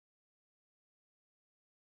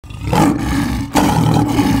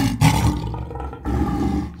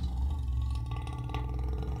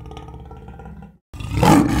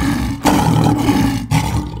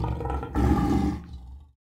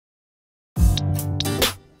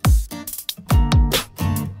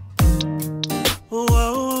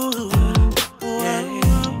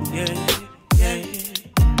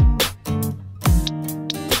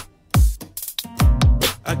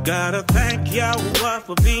Gotta thank Yahweh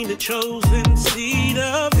for being the chosen seed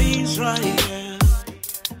of Israel.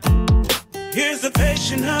 Here's the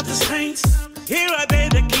patience of the saints. Here are they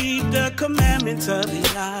that keep the commandments of the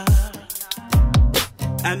Yah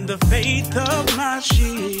and the faith of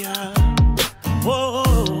Mashiach.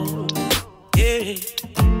 Whoa, yeah.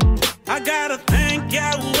 I gotta thank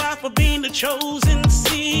Yahweh for being the chosen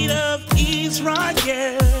seed of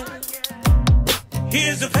Israel.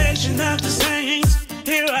 Here's the patience of the saints.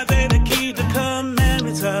 Here are they that keep the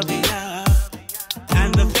commandments of the Yah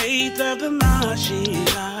and the faith of the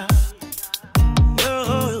Mashiach.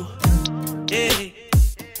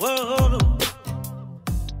 Whoa.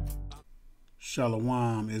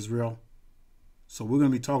 Shalom, Israel. So we're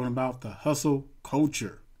going to be talking about the hustle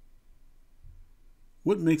culture.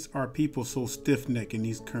 What makes our people so stiff-necked in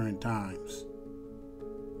these current times?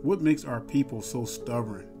 What makes our people so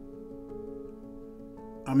stubborn?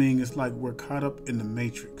 I mean, it's like we're caught up in the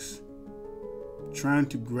matrix, trying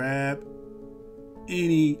to grab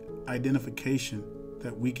any identification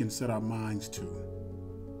that we can set our minds to.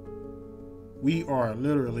 We are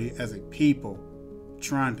literally, as a people,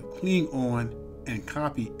 trying to cling on and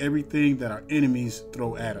copy everything that our enemies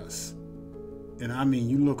throw at us. And I mean,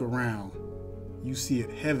 you look around, you see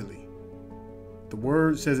it heavily. The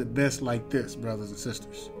word says it best like this, brothers and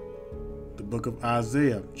sisters. The book of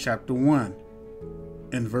Isaiah, chapter 1,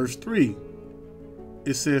 and verse 3.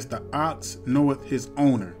 It says, "The ox knoweth his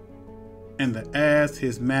owner, and the ass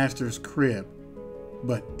his master's crib.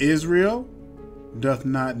 But Israel doth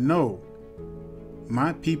not know.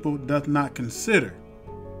 My people doth not consider."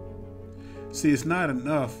 See, it's not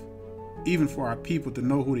enough even for our people to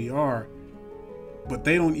know who they are, but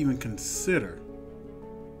they don't even consider.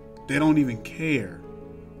 They don't even care.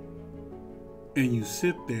 And you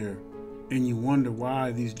sit there and you wonder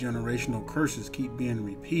why these generational curses keep being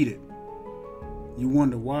repeated. You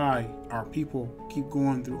wonder why our people keep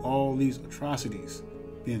going through all these atrocities,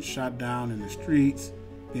 being shot down in the streets,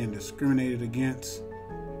 being discriminated against,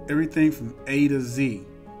 everything from A to Z.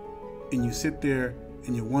 And you sit there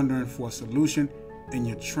and you're wondering for a solution, and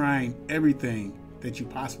you're trying everything that you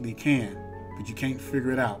possibly can, but you can't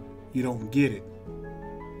figure it out. You don't get it.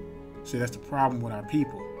 So that's the problem with our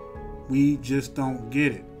people. We just don't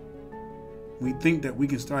get it. We think that we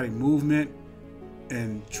can start a movement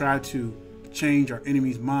and try to change our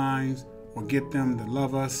enemies' minds or get them to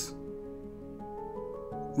love us.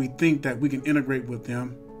 We think that we can integrate with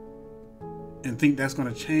them and think that's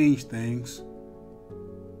going to change things.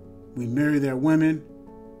 We marry their women.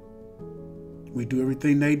 We do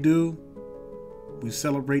everything they do. We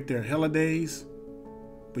celebrate their holidays,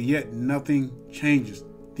 but yet nothing changes.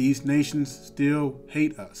 These nations still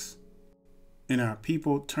hate us. And our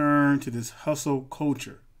people turn to this hustle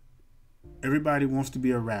culture. Everybody wants to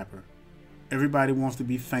be a rapper. Everybody wants to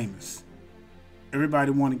be famous.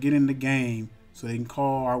 Everybody wants to get in the game so they can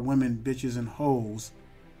call our women bitches and hoes,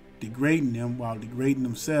 degrading them while degrading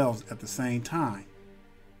themselves at the same time.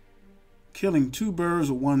 Killing two birds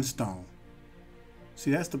with one stone.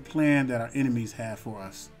 See, that's the plan that our enemies have for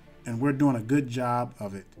us, and we're doing a good job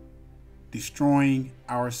of it, destroying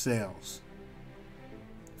ourselves.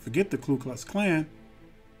 Forget the Ku Klux Klan.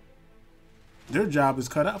 Their job is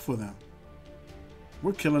cut out for them.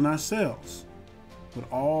 We're killing ourselves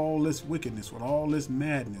with all this wickedness, with all this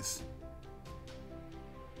madness.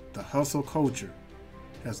 The hustle culture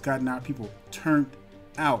has gotten our people turned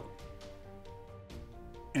out.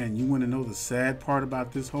 And you want to know the sad part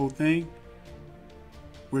about this whole thing?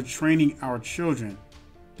 We're training our children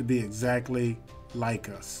to be exactly like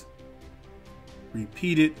us.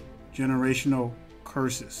 Repeated generational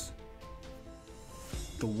curses.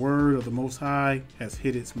 The word of the Most High has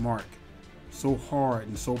hit its mark so hard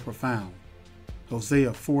and so profound.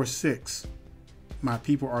 Hosea 4:6. "My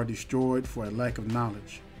people are destroyed for a lack of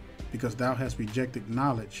knowledge. Because thou hast rejected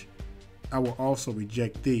knowledge, I will also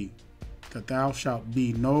reject thee, that thou shalt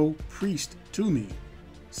be no priest to me,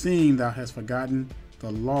 seeing thou hast forgotten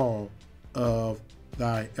the law of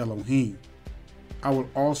thy Elohim. I will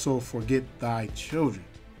also forget thy children."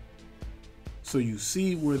 So you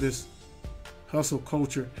see where this hustle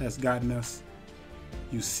culture has gotten us.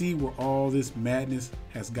 You see where all this madness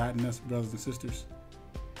has gotten us, brothers and sisters.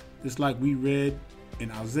 Just like we read in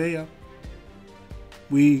Isaiah,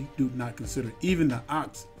 we do not consider, even the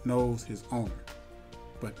ox knows his owner,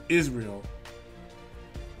 but Israel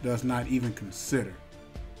does not even consider.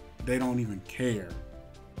 They don't even care.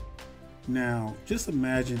 Now, just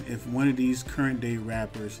imagine if one of these current day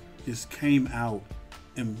rappers just came out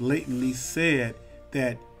and blatantly said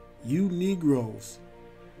that you Negroes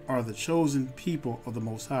are the chosen people of the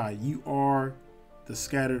Most High. You are the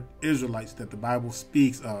scattered Israelites that the Bible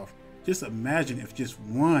speaks of. Just imagine if just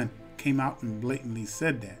one came out and blatantly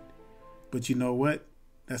said that. But you know what?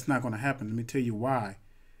 That's not going to happen. Let me tell you why.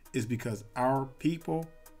 It's because our people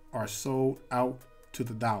are sold out to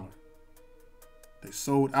the dollar. They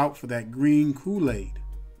sold out for that green Kool-Aid.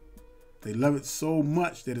 They love it so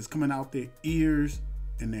much that it's coming out their ears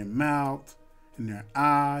and their mouths and their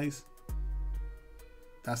eyes.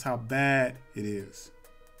 That's how bad it is.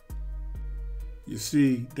 You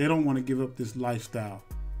see, they don't want to give up this lifestyle.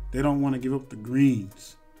 They don't want to give up the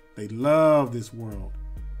greens. They love this world.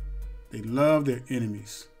 They love their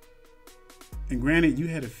enemies. And granted, you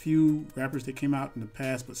had a few rappers that came out in the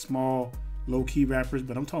past, but small, low-key rappers.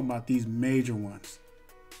 But I'm talking about these major ones.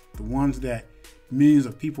 The ones that millions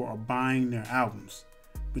of people are buying their albums.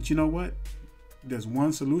 But you know what? There's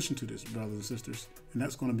one solution to this, brothers and sisters, and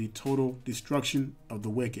that's going to be total destruction of the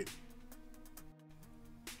wicked.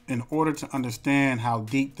 In order to understand how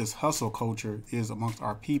deep this hustle culture is amongst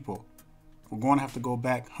our people, we're going to have to go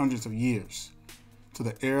back hundreds of years to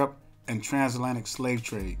the Arab and transatlantic slave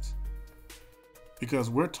trades. Because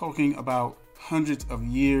we're talking about hundreds of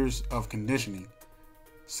years of conditioning,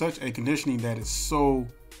 such a conditioning that is so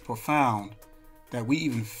profound that we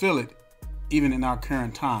even feel it even in our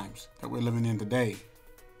current times that we're living in today.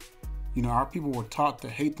 You know, our people were taught to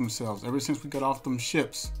hate themselves ever since we got off them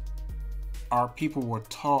ships. Our people were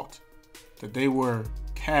taught that they were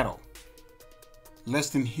cattle, less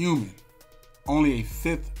than human, only a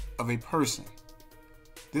fifth of a person.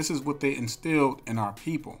 This is what they instilled in our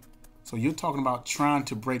people. So you're talking about trying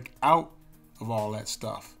to break out of all that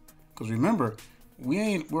stuff. Because remember,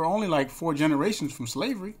 we're only like 4 generations from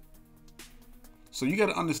slavery. So you got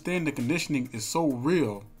to understand the conditioning is so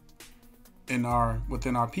real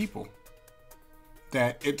within our people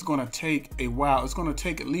that it's going to take a while. It's going to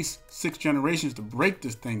take at least 6 generations to break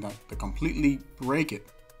this thing, to completely break it.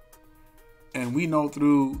 And we know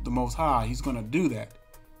through the Most High, He's going to do that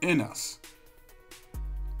in us.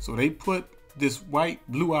 So they put this white,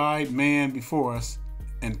 blue-eyed man before us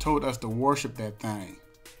and told us to worship that thing.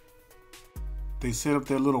 They set up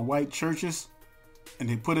their little white churches and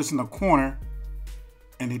they put us in a corner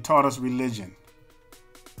and they taught us religion.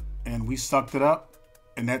 And we sucked it up,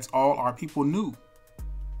 and that's all our people knew.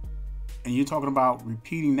 And you're talking about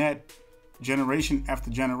repeating that generation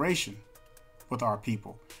after generation with our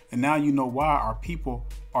people. And now you know why our people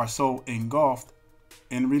are so engulfed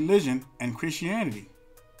in religion and Christianity.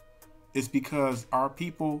 It's because our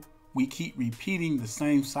people, we keep repeating the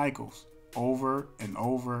same cycles over and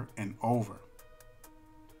over and over.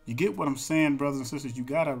 You get what I'm saying, brothers and sisters? You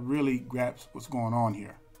got to really grasp what's going on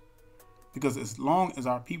here. Because as long as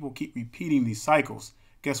our people keep repeating these cycles,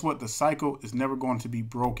 guess what? The cycle is never going to be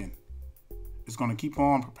broken. It's going to keep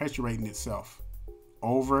on perpetuating itself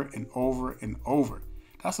over and over and over.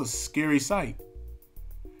 That's a scary sight.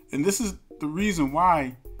 And this is the reason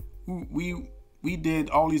why we did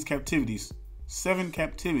all these captivities, 7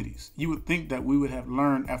 captivities. You would think that we would have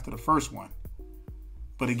learned after the first one.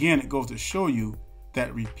 But again, it goes to show you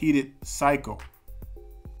that repeated cycle.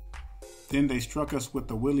 Then they struck us with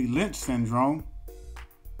the Willie Lynch syndrome,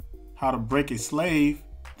 how to break a slave.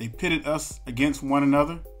 They pitted us against one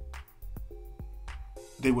another.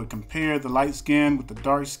 They would compare the light skin with the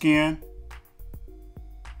dark skin.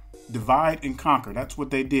 Divide and conquer. That's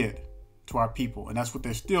what they did to our people, and that's what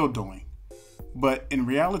they're still doing. But in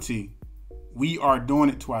reality, we are doing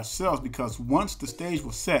it to ourselves, because once the stage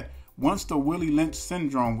was set, once the Willie Lynch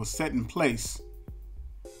syndrome was set in place,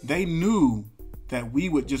 they knew that we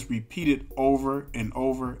would just repeat it over and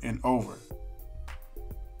over and over.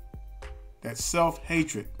 That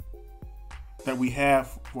self-hatred that we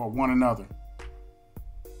have for one another.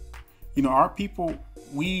 You know, our people,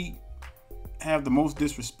 we have the most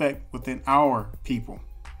disrespect within our people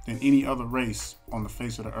than any other race on the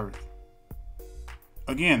face of the earth.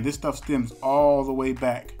 Again, this stuff stems all the way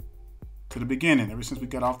back to the beginning, ever since we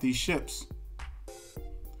got off these ships.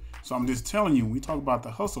 So I'm just telling you, when we talk about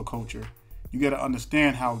the hustle culture, you got to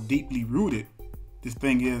understand how deeply rooted this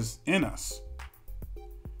thing is in us.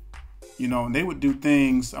 You know, and they would do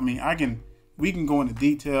things. I mean, we can go into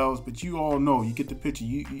details, but you all know, you get the picture.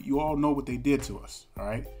 You all know what they did to us. All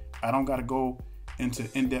right. I don't got to go into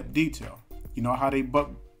in-depth detail. You know how they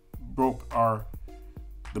broke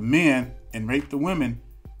the men and raped the women.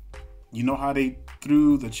 You know how they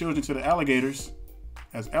threw the children to the alligators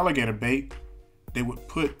as alligator bait. They would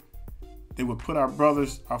put our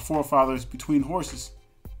brothers, our forefathers, between horses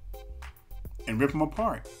and rip them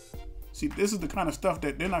apart. See, this is the kind of stuff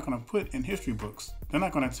that they're not going to put in history books. They're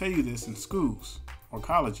not going to tell you this in schools or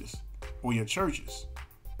colleges or your churches.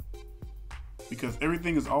 because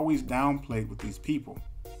everything is always downplayed with these people.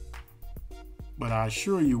 But I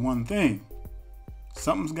assure you one thing,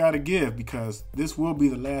 something's got to give, because this will be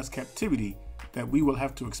the last captivity that we will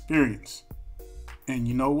have to experience. And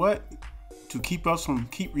you know what? To keep us from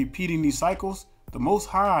keep repeating these cycles, the Most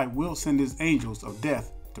High will send his angels of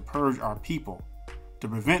death to purge our people, to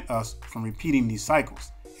prevent us from repeating these cycles.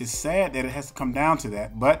 It's sad that it has to come down to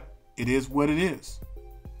that, but it is what it is.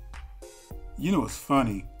 You know, it's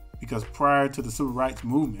funny, because prior to the Civil Rights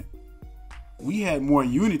Movement, we had more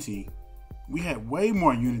unity. We had way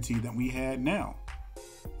more unity than we had now.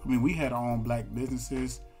 I mean, we had our own black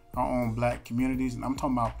businesses, our own black communities, and I'm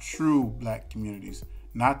talking about true black communities,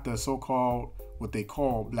 not the so-called, what they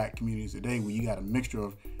call black communities today, where you got a mixture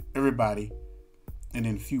of everybody and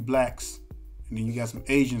then a few blacks, and then you got some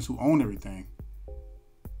Asians who own everything.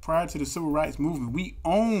 Prior to the Civil Rights Movement, we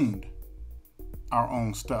owned our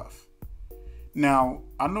own stuff. Now,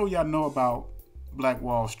 I know y'all know about Black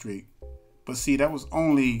Wall Street, but see, that was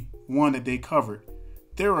only one that they covered.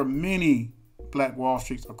 There are many Black Wall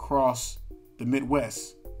Streets across the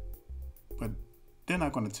Midwest, but they're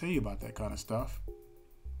not going to tell you about that kind of stuff.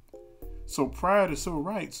 So prior to civil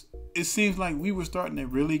rights, it seems like we were starting to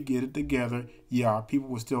really get it together. Yeah, our people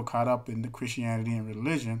were still caught up in the Christianity and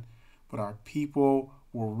religion, but our people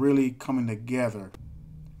were really coming together,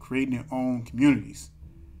 creating their own communities.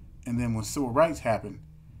 And then when civil rights happened,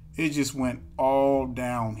 it just went all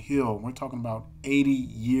downhill. We're talking about 80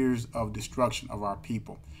 years of destruction of our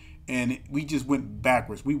people. And we just went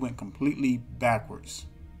backwards. We went completely backwards.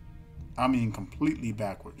 I mean, completely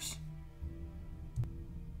backwards.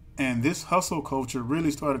 And this hustle culture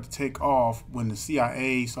really started to take off when the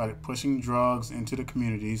CIA started pushing drugs into the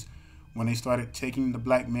communities, when they started taking the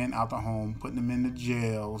black men out the home, putting them in the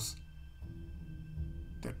jails.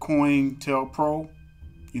 The COINTELPRO,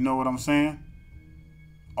 you know what I'm saying?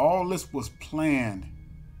 All this was planned.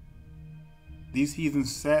 These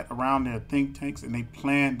heathens sat around their think tanks and they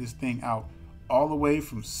planned this thing out all the way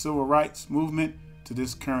from civil rights movement to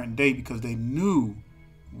this current day, because they knew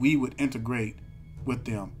we would integrate with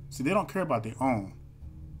them. See, they don't care about their own.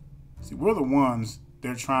 See, we're the ones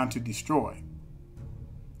they're trying to destroy.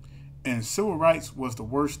 And civil rights was the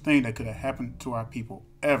worst thing that could have happened to our people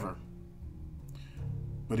ever.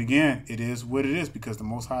 But again, it is what it is, because the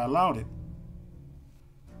Most High allowed it.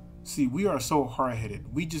 See, we are so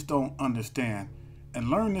hard-headed. We just don't understand. And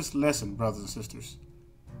learn this lesson, brothers and sisters.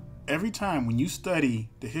 Every time when you study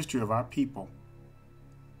the history of our people,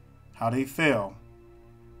 how they fell,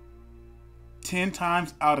 10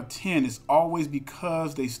 times out of 10 is always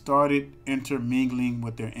because they started intermingling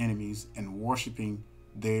with their enemies and worshiping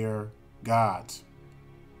their gods.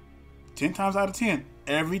 10 times out of 10,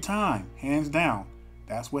 every time, hands down,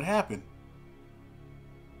 that's what happened.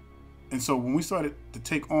 And so when we started to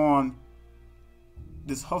take on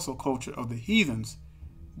this hustle culture of the heathens,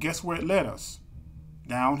 guess where it led us?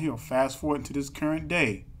 Downhill. Fast forward into this current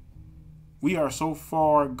day. We are so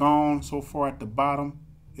far gone, so far at the bottom,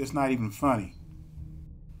 it's not even funny.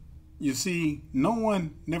 You see, no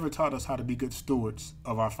one never taught us how to be good stewards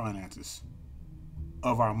of our finances,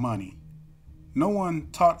 of our money. No one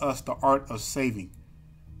taught us the art of saving.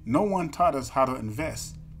 No one taught us how to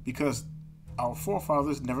invest, because our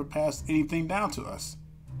forefathers never passed anything down to us,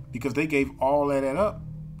 because they gave all that up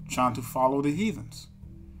trying to follow the heathens.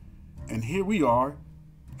 And here we are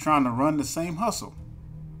trying to run the same hustle.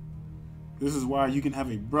 This is why you can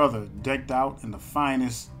have a brother decked out in the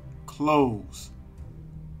finest clothes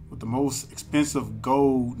with the most expensive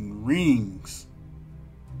gold and rings,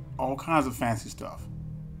 all kinds of fancy stuff.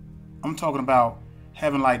 I'm talking about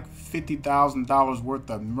having like $50,000 worth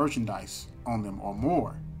of merchandise on them or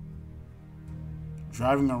more.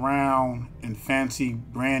 Driving around in fancy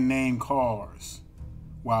brand name cars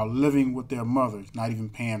while living with their mothers, not even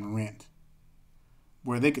paying rent.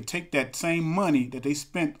 Where they could take that same money that they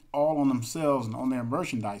spent all on themselves and on their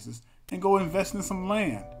merchandises and go invest in some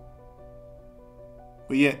land.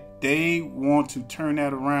 But yet they want to turn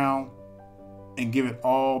that around and give it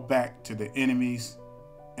all back to the enemies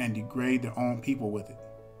and degrade their own people with it.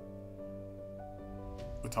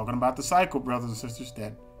 We're talking about the cycle, brothers and sisters,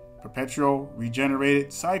 that perpetual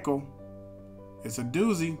regenerated cycle. It's a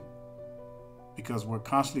doozy, because we're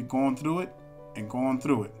constantly going through it and going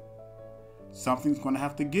through it. Something's going to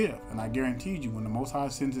have to give. And I guarantee you, when the Most High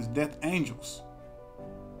sends his death angels,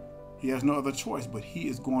 he has no other choice, but he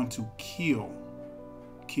is going to kill.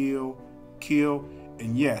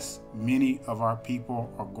 And yes, many of our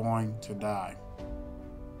people are going to die.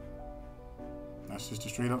 That's just a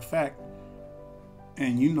straight up fact.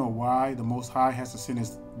 And you know why the Most High has to send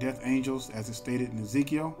his death angels, as it's stated in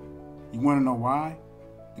Ezekiel? You want to know why?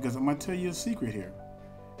 Because I'm going to tell you a secret here.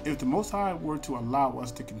 If the Most High were to allow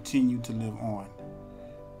us to continue to live on,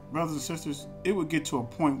 brothers and sisters, it would get to a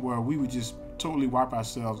point where we would just totally wipe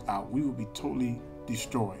ourselves out. We would be totally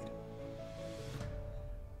destroyed.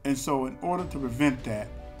 And so in order to prevent that,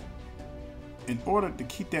 in order to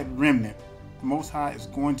keep that remnant, the Most High is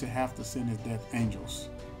going to have to send his death angels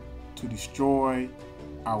to destroy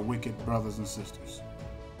our wicked brothers and sisters.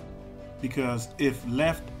 Because if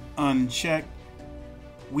left unchecked,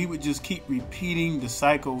 we would just keep repeating the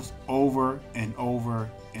cycles over and over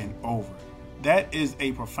and over. That is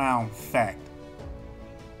a profound fact.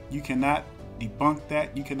 You cannot debunk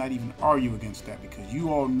that. You cannot even argue against that, because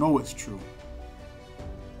you all know it's true.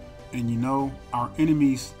 And you know, our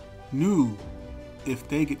enemies knew if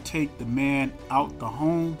they could take the man out the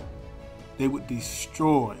home, they would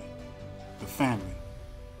destroy the family.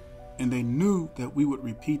 And they knew that we would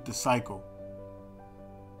repeat the cycle.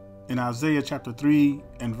 In Isaiah chapter 3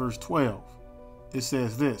 and verse 12, it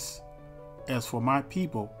says this: "As for my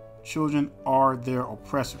people, children are their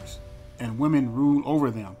oppressors, and women rule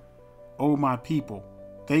over them. O my people,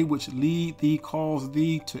 they which lead thee cause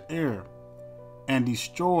thee to err, and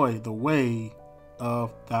destroy the way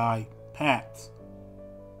of thy paths."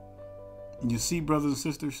 And you see, brothers and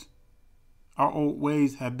sisters, our old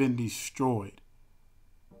ways have been destroyed.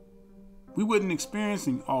 We wasn't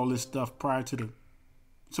experiencing all this stuff prior to the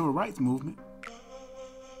Civil Rights Movement.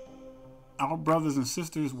 Our brothers and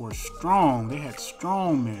sisters were strong. They had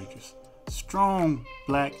strong marriages, strong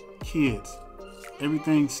black kids.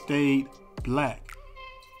 Everything stayed black.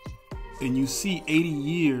 And you see 80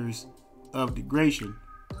 years of degradation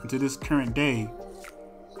into this current day.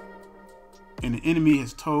 And the enemy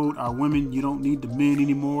has told our women, you don't need the men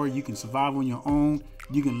anymore. You can survive on your own.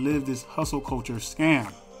 You can live this hustle culture scam.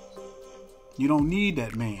 You don't need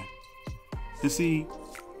that man. And see,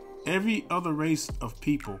 every other race of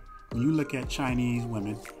people, when you look at Chinese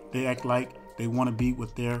women, they act like they want to be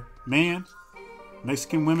with their man.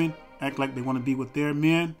 Mexican women act like they want to be with their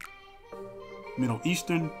men. Middle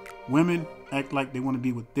Eastern women act like they want to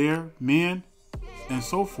be with their men, and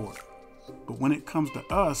so forth. But when it comes to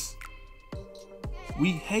us,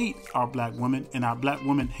 we hate our black women, and our black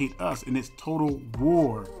women hate us, and it's total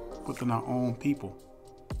war within our own people.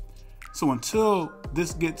 So until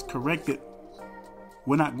this gets corrected,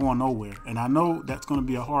 we're not going nowhere. And I know that's going to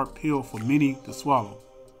be a hard pill for many to swallow.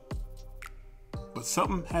 But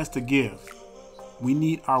something has to give. We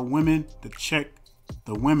need our women to check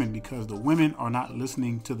the women, because the women are not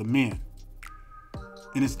listening to the men.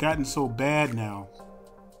 And it's gotten so bad now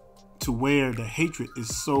to where the hatred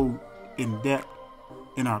is so in depth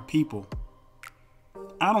in our people.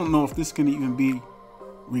 I don't know if this can even be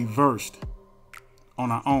reversed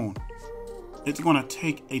on our own. It's going to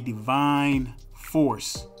take a divine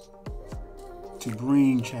force to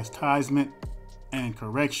bring chastisement and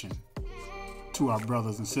correction to our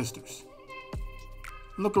brothers and sisters.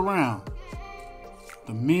 Look around.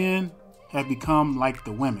 The men have become like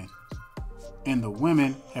the women, and the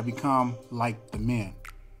women have become like the men.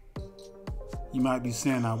 You might be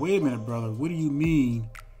saying, now, wait a minute, brother, what do you mean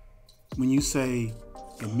when you say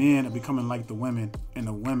the men are becoming like the women and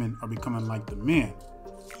the women are becoming like the men?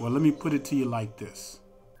 Well, let me put it to you like this.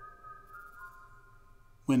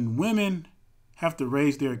 When women have to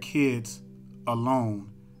raise their kids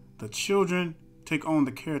alone, the children take on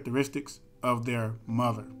the characteristics of their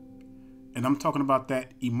mother. And I'm talking about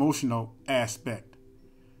that emotional aspect.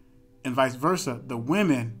 And vice versa, the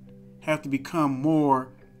women have to become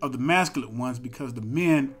more of the masculine ones because the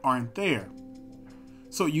men aren't there.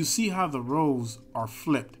 So you see how the roles are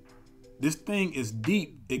flipped. This thing is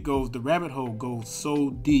deep. The rabbit hole goes so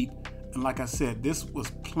deep. And like I said, this was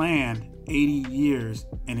planned 80 years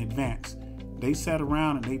in advance. They sat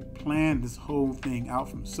around and they planned this whole thing out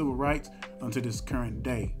from civil rights until this current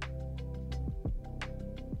day.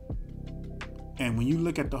 And when you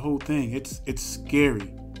look at the whole thing, it's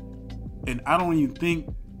scary. And I don't even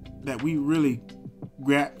think that we really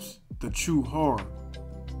grasp the true horror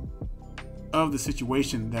of the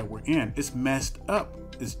situation that we're in. It's messed up.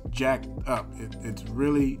 It's jacked up. It's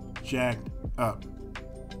really jacked up.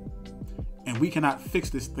 And we cannot fix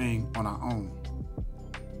this thing on our own.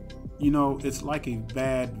 You know, it's like a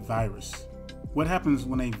bad virus. What happens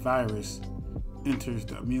when a virus enters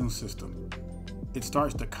the immune system? It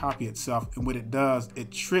starts to copy itself, and what it does,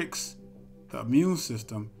 it tricks the immune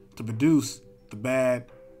system to produce the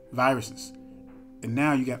bad viruses. And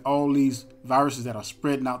now you got all these viruses that are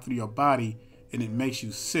spreading out through your body, and it makes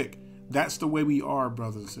you sick. That's the way we are,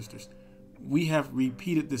 brothers and sisters. We have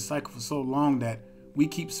repeated this cycle for so long that we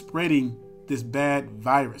keep spreading this bad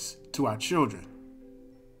virus to our children.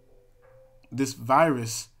 this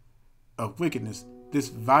virus of wickedness, this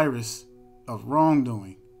virus of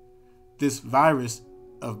wrongdoing, this virus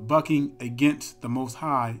of bucking against the Most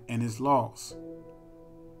High and His laws.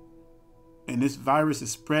 And this virus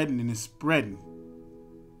is spreading and is spreading.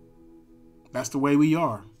 That's the way we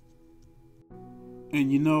are.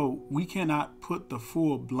 And you know, we cannot put the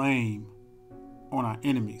full blame on our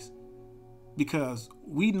enemies because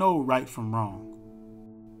we know right from wrong.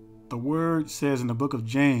 The word says in the book of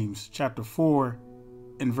James, chapter 4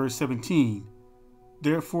 and verse 17,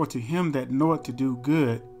 therefore to him that knoweth to do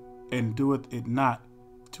good and doeth it not,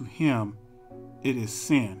 to him it is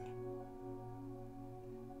sin.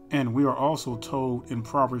 And we are also told in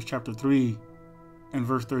Proverbs chapter 3 and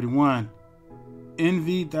verse 31,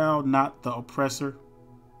 envy thou not the oppressor,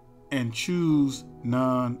 and choose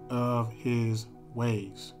none of his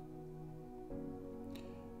ways.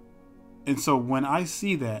 And so when I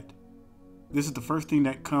see that, this is the first thing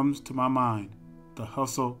that comes to my mind, the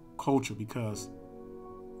hustle culture, because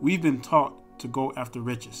we've been taught to go after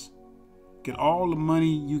riches. Get all the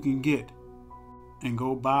money you can get and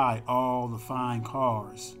go buy all the fine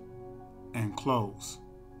cars and clothes.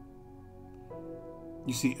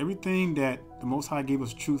 You see, everything that the Most High gave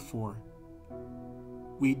us truth for,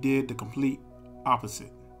 we did the complete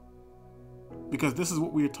opposite. Because this is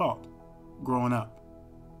what we were taught growing up.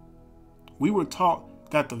 We were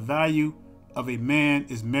taught that the value of a man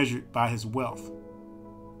is measured by his wealth.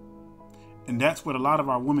 And that's what a lot of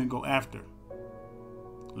our women go after.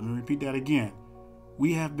 Let me repeat that again.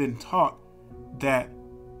 We have been taught that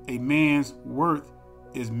a man's worth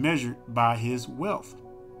is measured by his wealth.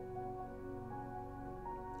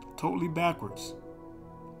 Totally backwards.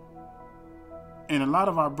 And a lot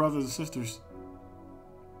of our brothers and sisters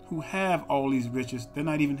who have all these riches, they're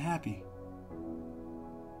not even happy.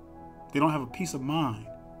 They don't have a peace of mind.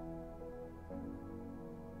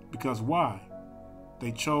 Because why?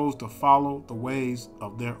 They chose to follow the ways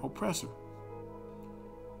of their oppressor.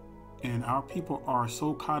 And our people are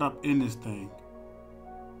so caught up in this thing.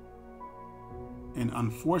 And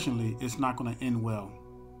unfortunately, it's not going to end well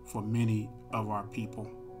for many of our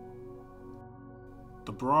people.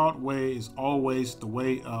 The broad way is always the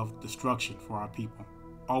way of destruction for our people.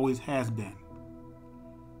 Always has been.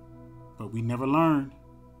 But we never learn.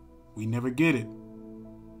 We never get it.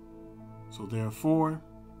 So therefore,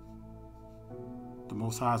 the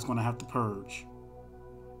Most High is going to have to purge.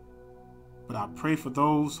 But I pray for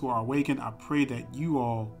those who are awakened. I pray that you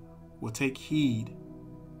all will take heed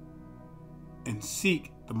and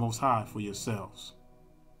seek the Most High for yourselves.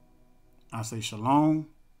 I say shalom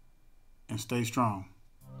and stay strong.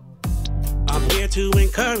 I'm here to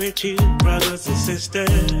encourage you, brothers and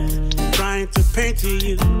sisters, trying to paint to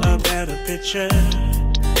you a better picture.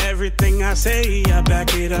 Everything I say, I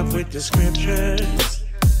back it up with the scriptures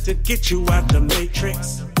to get you out the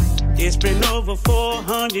matrix. It's been over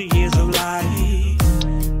 400 years of life.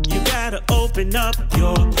 You gotta open up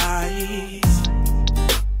your eyes,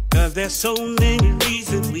 'cause there's so many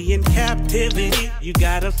reasons we in captivity. You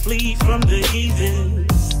gotta flee from the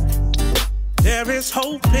heathens. There is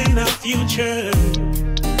hope in our future,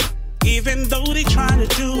 even though they trying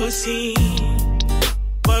to do us in.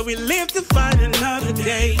 But we live to fight another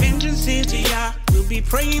day. Vengeance is Yah. We'll be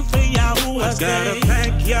praying for Yahuwah. I gotta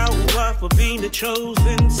thank Yahuwah for being the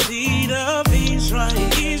chosen seed of Israel.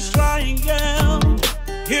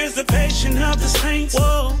 Here's the patience of the saints.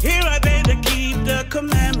 Whoa. Here are they that keep the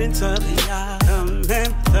commandments of Yah,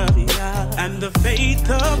 and the faith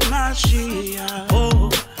of Mashiach. Oh,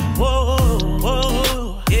 whoa,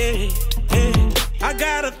 whoa, yeah, yeah. I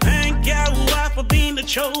gotta thank Yahuwah for being the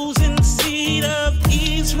chosen seed of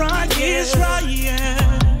Israel.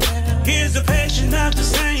 Here's the patience of the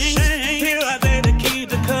saints. Here are they that keep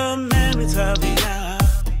the commandments of Yah,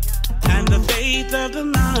 and the faith of the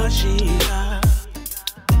Mashiach.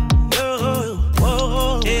 Oh,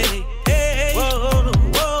 whoa, hey, hey, whoa,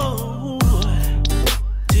 whoa.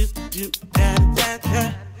 Do, do, da, da, da.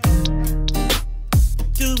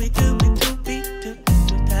 Do, do, do, do, do,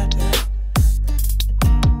 da, da.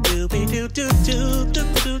 Do, do, do, do, do,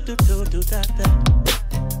 do, do, do, da, da.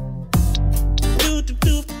 Do, do,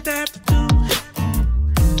 do, da, do.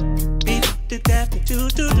 Be, do, da, do,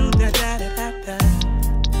 do, do, da, da, da, da.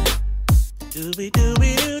 Do, do, do, do,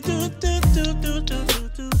 do, do, do, do,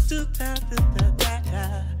 do, do, da, da, da, da.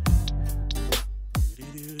 Do,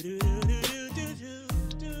 do, do, do.